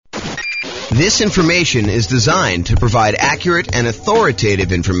This information is designed to provide accurate and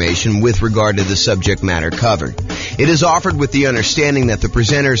authoritative information with regard to the subject matter covered. It is offered with the understanding that the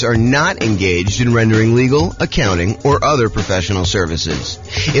presenters are not engaged in rendering legal, accounting, or other professional services.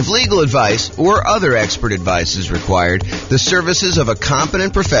 If legal advice or other expert advice is required, the services of a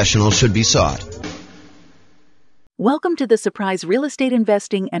competent professional should be sought. Welcome to the Surprise Real Estate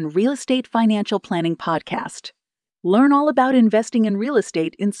Investing and Real Estate Financial Planning Podcast. Learn all about investing in real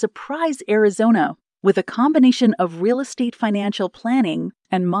estate in Surprise, Arizona, with a combination of real estate financial planning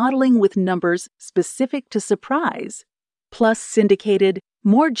and modeling with numbers specific to Surprise, plus syndicated,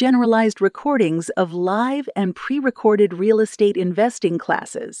 more generalized recordings of live and pre-recorded real estate investing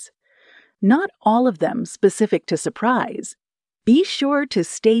classes. Not all of them specific to Surprise. Be sure to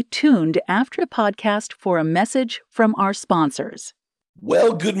stay tuned after the podcast for a message from our sponsors.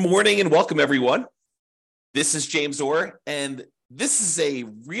 Well, good morning and welcome, everyone. This is James Orr, and this is a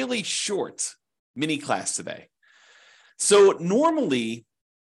really short mini class today. So normally,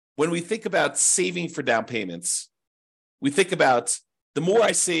 when we think about saving for down payments, we think about the more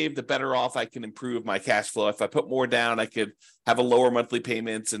I save, the better off I can improve my cash flow. If I put more down, I could have a lower monthly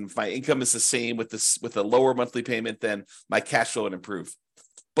payment, and if my income is the same with a lower monthly payment, then my cash flow would improve.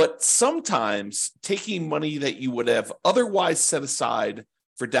 But sometimes taking money that you would have otherwise set aside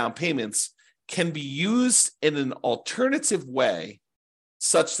for down payments can be used in an alternative way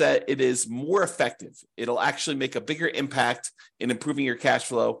such that it is more effective. It'll actually make a bigger impact in improving your cash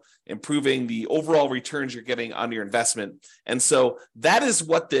flow, improving the overall returns you're getting on your investment. And so that is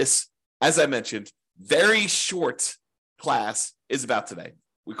what this, as I mentioned, very short class is about today.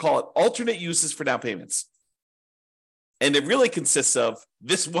 We call it alternate uses for down payments. And it really consists of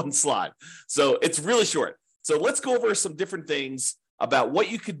this one slide. So it's really short. So let's go over some different things about what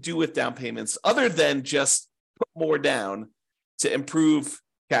you could do with down payments other than just put more down to improve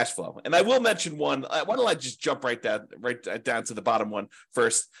cash flow. And I will mention one. Why don't I just jump right down to the bottom one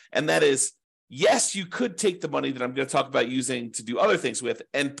first? And that is, yes, you could take the money that I'm going to talk about using to do other things with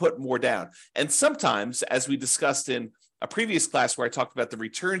and put more down. And sometimes, as we discussed in a previous class where I talked about the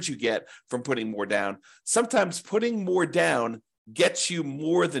returns you get from putting more down, sometimes putting more down gets you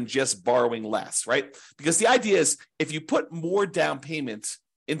more than just borrowing less, right? Because the idea is if you put more down payment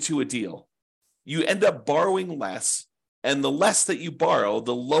into a deal, you end up borrowing less, and the less that you borrow,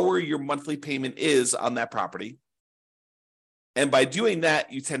 the lower your monthly payment is on that property. And by doing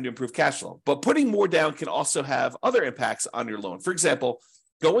that, you tend to improve cash flow. But putting more down can also have other impacts on your loan. For example,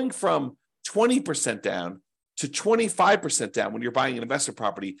 going from 20% down to 25% down when you're buying an investment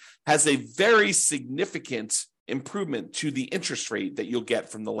property has a very significant improvement to the interest rate that you'll get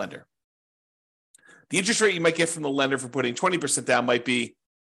from the lender. The interest rate you might get from the lender for putting 20% down might be,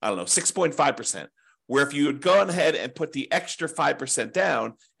 6.5%. Where if you had gone ahead and put the extra 5%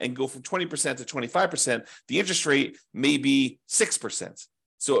 down and go from 20% to 25%, the interest rate may be 6%.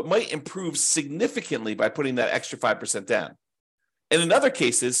 So it might improve significantly by putting that extra 5% down. And in other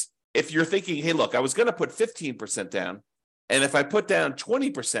cases, if you're thinking, hey, look, I was going to put 15% down, and if I put down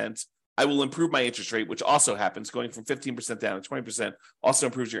 20%, I will improve my interest rate, which also happens. Going from 15% down to 20% also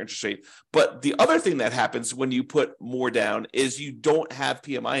improves your interest rate. But the other thing that happens when you put more down is you don't have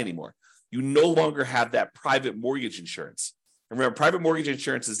PMI anymore. You no longer have that private mortgage insurance. And remember, private mortgage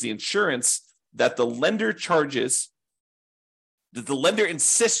insurance is the insurance that the lender charges, that the lender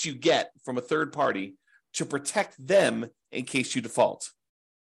insists you get from a third party to protect them in case you default.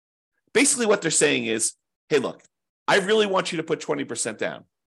 Basically, what they're saying is, hey, look, I really want you to put 20% down.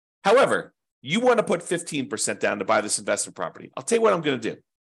 However, you want to put 15% down to buy this investment property. I'll tell you what I'm going to do.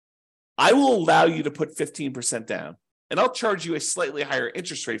 I will allow you to put 15% down, and I'll charge you a slightly higher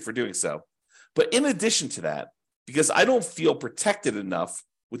interest rate for doing so. But in addition to that, because I don't feel protected enough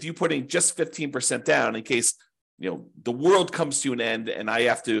with you putting just 15% down in case the world comes to an end and I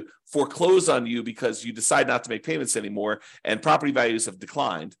have to foreclose on you because you decide not to make payments anymore and property values have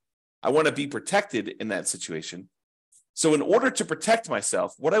declined, I want to be protected in that situation. So in order to protect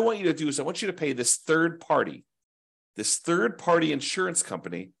myself, what I want you to do is I want you to pay this third party insurance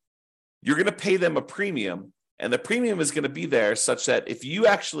company. You're going to pay them a premium, and the premium is going to be there such that if you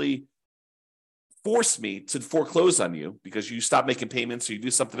actually force me to foreclose on you because you stop making payments or you do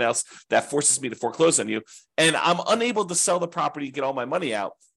something else that forces me to foreclose on you, and I'm unable to sell the property, get all my money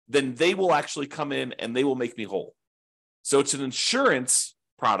out, then they will actually come in and they will make me whole. So it's an insurance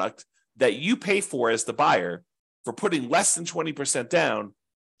product that you pay for as the buyer for putting less than 20% down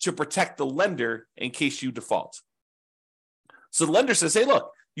to protect the lender in case you default. So the lender says, hey,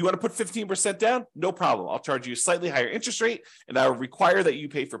 look, you want to put 15% down? No problem. I'll charge you a slightly higher interest rate, and I will require that you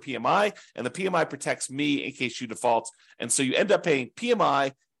pay for PMI, and the PMI protects me in case you default. And so you end up paying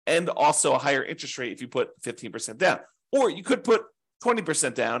PMI and also a higher interest rate if you put 15% down. Or you could put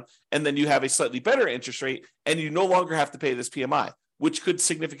 20% down, and then you have a slightly better interest rate, and you no longer have to pay this PMI, which could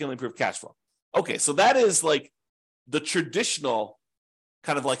significantly improve cash flow. Okay, so that is like the traditional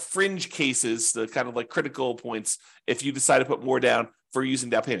kind of like fringe cases, the kind of like critical points if you decide to put more down for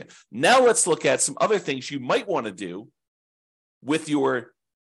using down payment. Now let's look at some other things you might want to do with your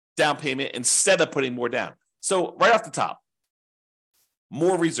down payment instead of putting more down. So right off the top,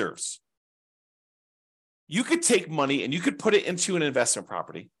 more reserves. You could take money and you could put it into an investment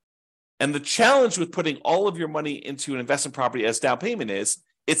property. And the challenge with putting all of your money into an investment property as down payment is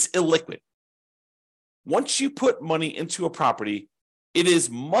it's illiquid. Once you put money into a property, it is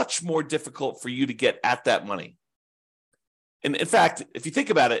much more difficult for you to get at that money. And in fact, if you think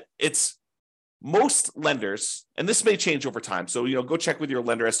about it, it's most lenders, and this may change over time. So, go check with your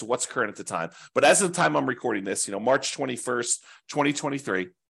lender as to what's current at the time. But as of the time I'm recording this, March 21st, 2023,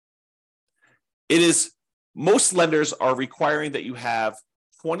 it is most lenders are requiring that you have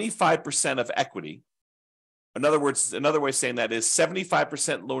 25% of equity. In other words, another way of saying that is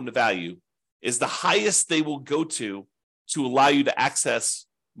 75% loan to value is the highest they will go to allow you to access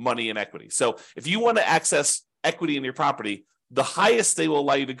money and equity. So if you want to access equity in your property, the highest they will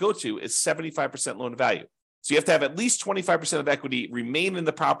allow you to go to is 75% loan to value. So you have to have at least 25% of equity remain in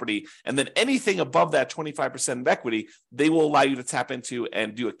the property, and then anything above that 25% of equity, they will allow you to tap into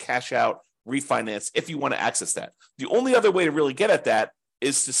and do a cash out refinance if you want to access that. The only other way to really get at that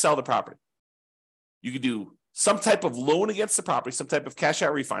is to sell the property. You could do some type of loan against the property, some type of cash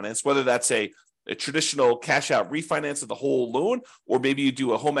out refinance, whether that's a traditional cash out refinance of the whole loan, or maybe you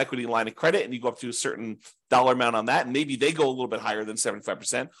do a home equity line of credit and you go up to a certain dollar amount on that, and maybe they go a little bit higher than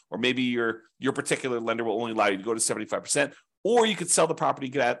 75%, or maybe your particular lender will only allow you to go to 75%, or you could sell the property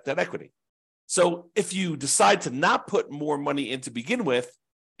and get that equity. So if you decide to not put more money in to begin with,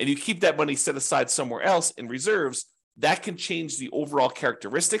 and you keep that money set aside somewhere else in reserves, that can change the overall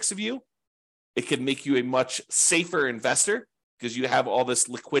characteristics of you. It can make you a much safer investor because you have all this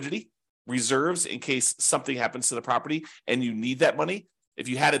liquidity reserves in case something happens to the property and you need that money. If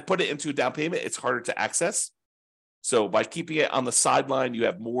you had to put it into a down payment, it's harder to access. So by keeping it on the sideline, you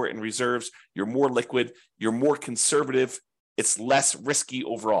have more in reserves, you're more liquid, you're more conservative, it's less risky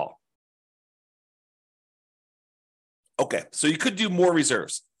overall. Okay, so you could do more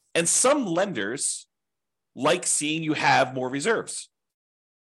reserves. And some lenders like seeing you have more reserves.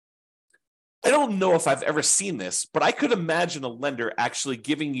 I don't know if I've ever seen this, but I could imagine a lender actually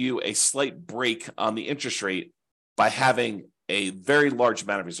giving you a slight break on the interest rate by having a very large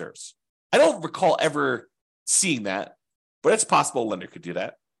amount of reserves. I don't recall ever seeing that, but it's possible a lender could do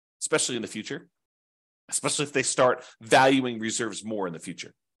that, especially in the future, especially if they start valuing reserves more in the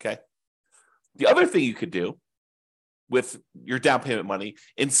future, okay? The other thing you could do with your down payment money,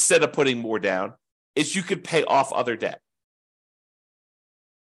 instead of putting more down, is you could pay off other debt.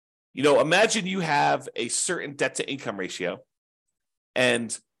 Imagine you have a certain debt to income ratio,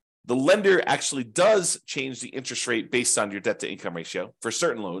 and the lender actually does change the interest rate based on your debt to income ratio for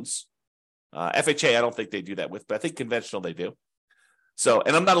certain loans. FHA, I don't think they do that with, but I think conventional they do. So,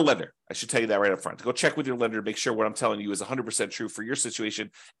 and I'm not a lender. I should tell you that right up front. Go check with your lender to make sure what I'm telling you is 100% true for your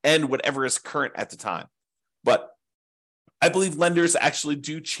situation and whatever is current at the time. But I believe lenders actually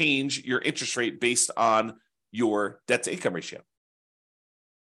do change your interest rate based on your debt to income ratio.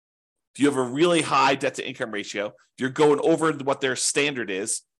 If you have a really high debt to income ratio, if you're going over what their standard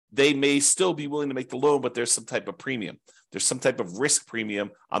is, they may still be willing to make the loan, but there's some type of premium. There's some type of risk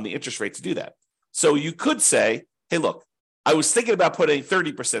premium on the interest rate to do that. So you could say, hey, look, I was thinking about putting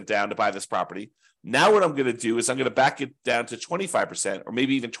 30% down to buy this property. Now what I'm going to do is I'm going to back it down to 25% or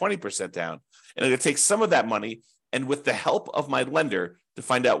maybe even 20% down. And I'm going to take some of that money and with the help of my lender to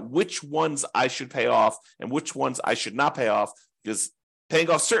find out which ones I should pay off and which ones I should not pay off, because paying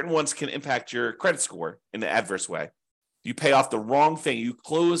off certain ones can impact your credit score in an adverse way. You pay off the wrong thing. You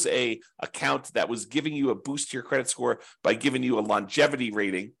close a account that was giving you a boost to your credit score by giving you a longevity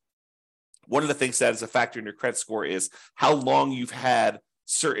rating. One of the things that is a factor in your credit score is how long you've had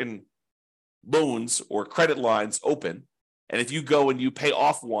certain loans or credit lines open. And if you go and you pay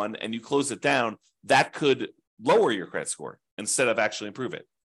off one and you close it down, that could lower your credit score instead of actually improve it.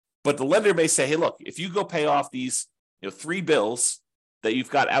 But the lender may say, hey, look, if you go pay off these 3 bills that you've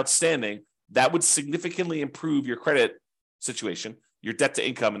got outstanding, that would significantly improve your credit situation, your debt to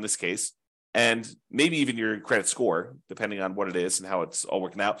income in this case, and maybe even your credit score, depending on what it is and how it's all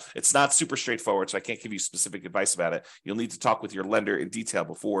working out. It's not super straightforward, so I can't give you specific advice about it. You'll need to talk with your lender in detail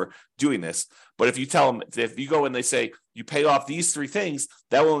before doing this. But if you tell them, if you go and they say, you pay off these 3 things,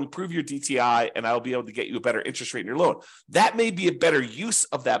 that will improve your DTI and I'll be able to get you a better interest rate in your loan. That may be a better use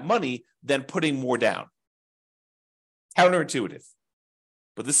of that money than putting more down. Counterintuitive.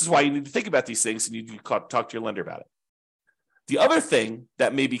 But this is why you need to think about these things and you need to talk to your lender about it. The other thing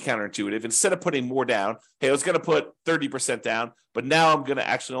that may be counterintuitive, instead of putting more down, hey, I was going to put 30% down, but now I'm going to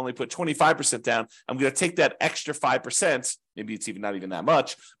actually only put 25% down. I'm going to take that extra 5%, maybe it's even not even that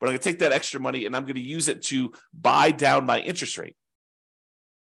much, but I'm going to take that extra money and I'm going to use it to buy down my interest rate.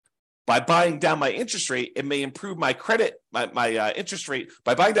 By buying down my interest rate, it may improve my credit, my interest rate.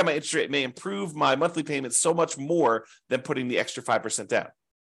 By buying down my interest rate, it may improve my monthly payments so much more than putting the extra 5% down.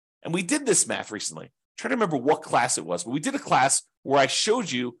 And we did this math recently. I'm trying to remember what class it was, but we did a class where I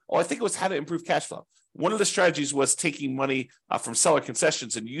showed you, I think it was how to improve cash flow. One of the strategies was taking money from seller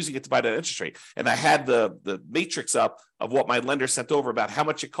concessions and using it to buy down interest rate. And I had the matrix up of what my lender sent over about how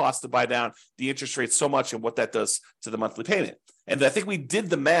much it costs to buy down the interest rate so much and what that does to the monthly payment. And I think we did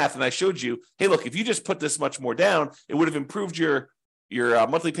the math and I showed you, hey, look, if you just put this much more down, it would have improved your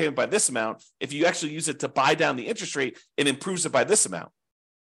monthly payment by this amount. If you actually use it to buy down the interest rate, it improves it by this amount.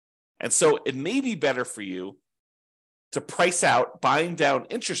 And so it may be better for you to price out buying down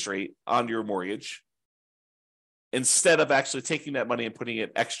interest rate on your mortgage instead of actually taking that money and putting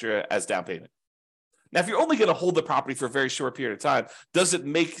it extra as down payment. Now, if you're only going to hold the property for a very short period of time, does it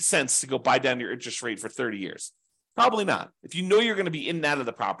make sense to go buy down your interest rate for 30 years? Probably not. If you know you're going to be in and out of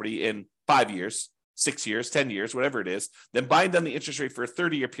the property in 5 years, 6 years, 10 years, whatever it is, then buying down the interest rate for a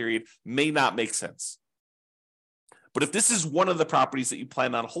 30-year period may not make sense. But if this is one of the properties that you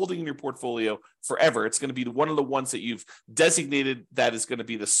plan on holding in your portfolio forever, it's going to be one of the ones that you've designated that is going to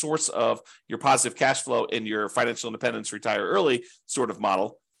be the source of your positive cash flow in your financial independence, retire early sort of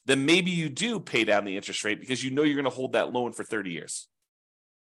model, then maybe you do pay down the interest rate because you know you're going to hold that loan for 30 years.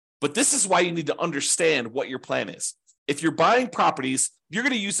 But this is why you need to understand what your plan is. If you're buying properties, you're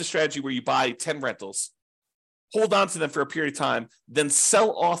going to use the strategy where you buy 10 rentals, hold on to them for a period of time, then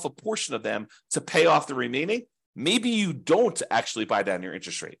sell off a portion of them to pay off the remaining. Maybe you don't actually buy down your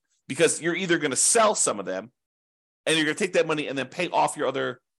interest rate because you're either going to sell some of them and you're going to take that money and then pay off your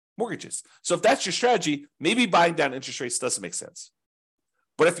other mortgages. So if that's your strategy, maybe buying down interest rates doesn't make sense.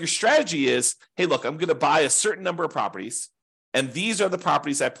 But if your strategy is, hey, look, I'm going to buy a certain number of properties and these are the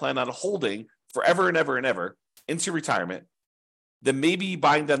properties I plan on holding forever and ever and ever into retirement, then maybe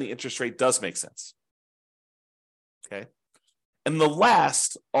buying down the interest rate does make sense. Okay. And the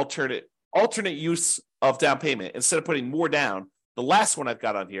last alternate use of down payment, instead of putting more down, the last one I've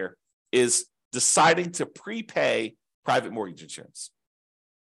got on here is deciding to prepay private mortgage insurance.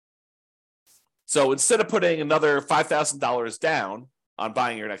 So instead of putting another $5,000 down on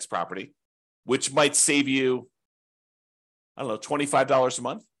buying your next property, which might save you, I don't know, $25 a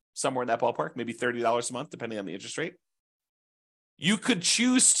month, somewhere in that ballpark, maybe $30 a month, depending on the interest rate, you could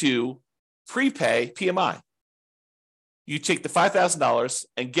choose to prepay PMI. You take the $5,000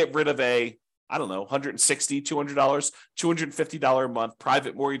 and get rid of a, I don't know, $160, $200, $250 a month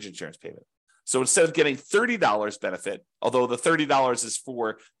private mortgage insurance payment. So instead of getting $30 benefit, although the $30 is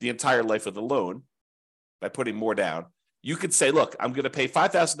for the entire life of the loan by putting more down, you could say, look, I'm going to pay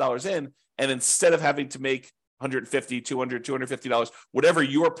 $5,000 in, and instead of having to make $150, $200, $250, whatever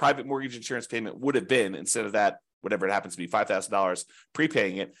your private mortgage insurance payment would have been, instead of that, whatever it happens to be, $5,000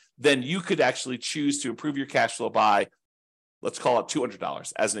 prepaying it, then you could actually choose to improve your cash flow by, let's call it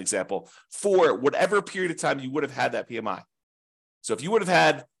 $200 as an example, for whatever period of time you would have had that PMI. So if you would have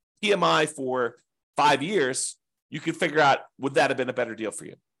had PMI for 5 years, you could figure out, would that have been a better deal for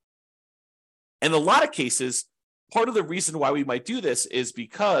you? In a lot of cases, part of the reason why we might do this is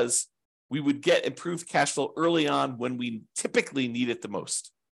because we would get improved cash flow early on when we typically need it the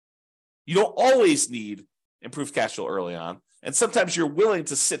most. You don't always need improved cash flow early on. And sometimes you're willing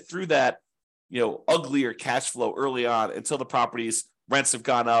to sit through that, uglier cash flow early on until the property's rents have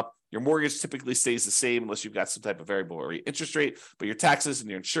gone up. Your mortgage typically stays the same unless you've got some type of variable rate interest rate, but your taxes and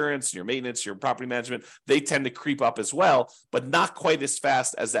your insurance, and your maintenance, your property management, they tend to creep up as well, but not quite as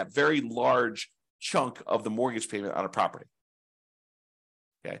fast as that very large chunk of the mortgage payment on a property.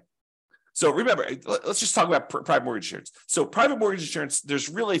 Okay. So remember, let's just talk about private mortgage insurance. So private mortgage insurance, there's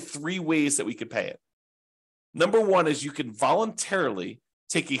really 3 ways that we can pay it. Number one is you can voluntarily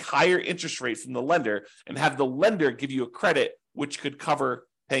take a higher interest rate from the lender and have the lender give you a credit which could cover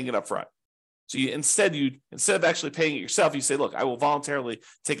paying it up front. So instead of actually paying it yourself, you say, look, I will voluntarily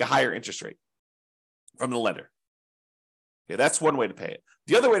take a higher interest rate from the lender. Okay, that's one way to pay it.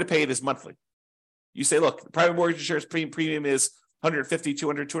 The other way to pay it is monthly. You say, look, the private mortgage insurance premium is $150,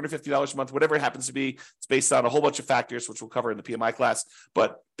 $200, $250 a month, whatever it happens to be. It's based on a whole bunch of factors, which we'll cover in the PMI class.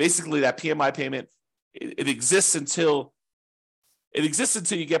 But basically, that PMI payment, it exists until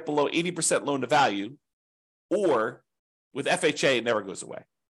you get below 80% loan to value, or with FHA, it never goes away.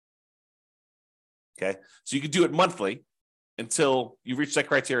 Okay, so you can do it monthly until you reach that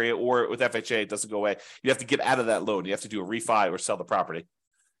criteria, or with FHA, it doesn't go away. You have to get out of that loan. You have to do a refi or sell the property,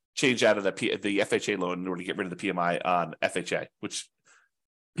 change out of the FHA loan in order to get rid of the PMI on FHA, which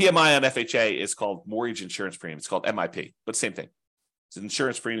PMI on FHA is called mortgage insurance premium. It's called MIP, but same thing. It's an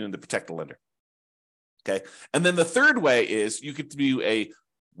insurance premium to protect the lender. Okay. And then the third way is you could do a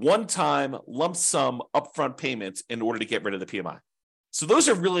one-time lump sum upfront payment in order to get rid of the PMI. So those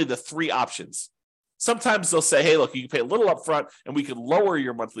are really the three options. Sometimes they'll say, hey, look, you can pay a little upfront and we could lower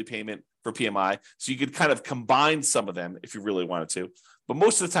your monthly payment for PMI. So you could kind of combine some of them if you really wanted to. But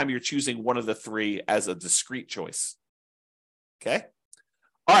most of the time you're choosing one of the three as a discrete choice. Okay.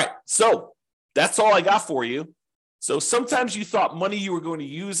 All right. So that's all I got for you. So sometimes you thought money you were going to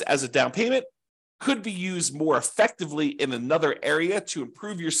use as a down payment could be used more effectively in another area to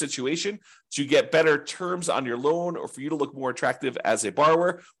improve your situation, to get better terms on your loan, or for you to look more attractive as a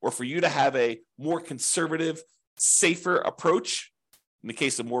borrower, or for you to have a more conservative, safer approach in the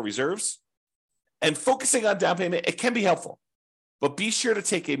case of more reserves. And focusing on down payment, it can be helpful, but be sure to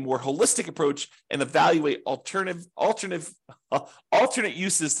take a more holistic approach and evaluate alternate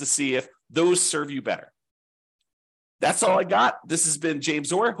uses to see if those serve you better. That's all I got. This has been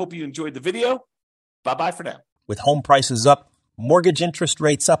James Orr. Hope you enjoyed the video. Bye-bye for now. With home prices up, mortgage interest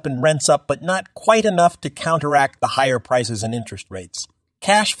rates up, and rents up, but not quite enough to counteract the higher prices and interest rates.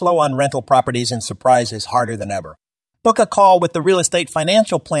 Cash flow on rental properties in Surprise is harder than ever. Book a call with the Real Estate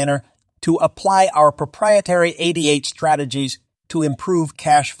Financial Planner to apply our proprietary 88 strategies to improve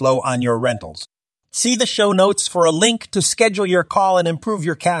cash flow on your rentals. See the show notes for a link to schedule your call and improve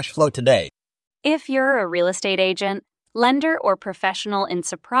your cash flow today. If you're a real estate agent, lender, or professional in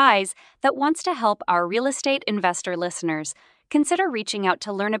Surprise that wants to help our real estate investor listeners, consider reaching out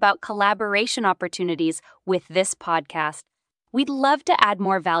to learn about collaboration opportunities with this podcast. We'd love to add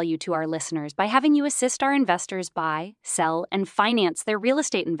more value to our listeners by having you assist our investors buy, sell, and finance their real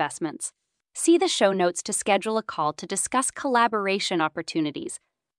estate investments. See the show notes to schedule a call to discuss collaboration opportunities.